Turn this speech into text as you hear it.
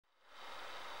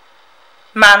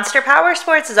Monster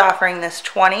Powersports is offering this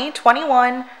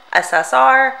 2021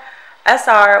 SSR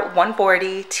SR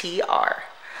 140 TR.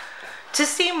 To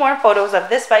see more photos of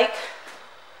this bike,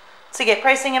 to get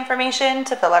pricing information,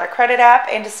 to fill out a credit app,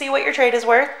 and to see what your trade is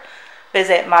worth,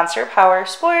 visit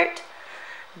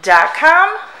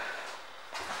monsterpowersport.com.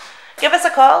 Give us a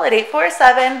call at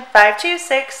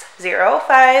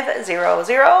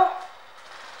 847-526-0500,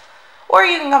 or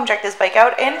you can come check this bike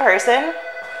out in person.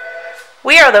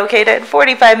 We are located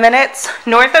 45 minutes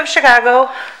north of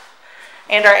Chicago,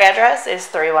 and our address is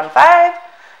 315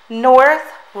 North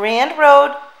Rand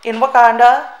Road in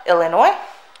Wauconda, Illinois.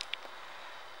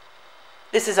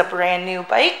 This is a brand new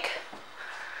bike.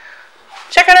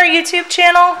 Check out our YouTube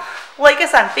channel, like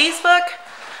us on Facebook,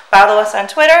 follow us on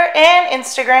Twitter and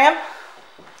Instagram.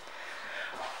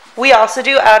 We also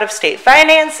do out-of-state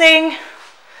financing,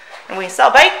 and we sell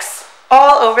bikes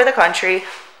all over the country.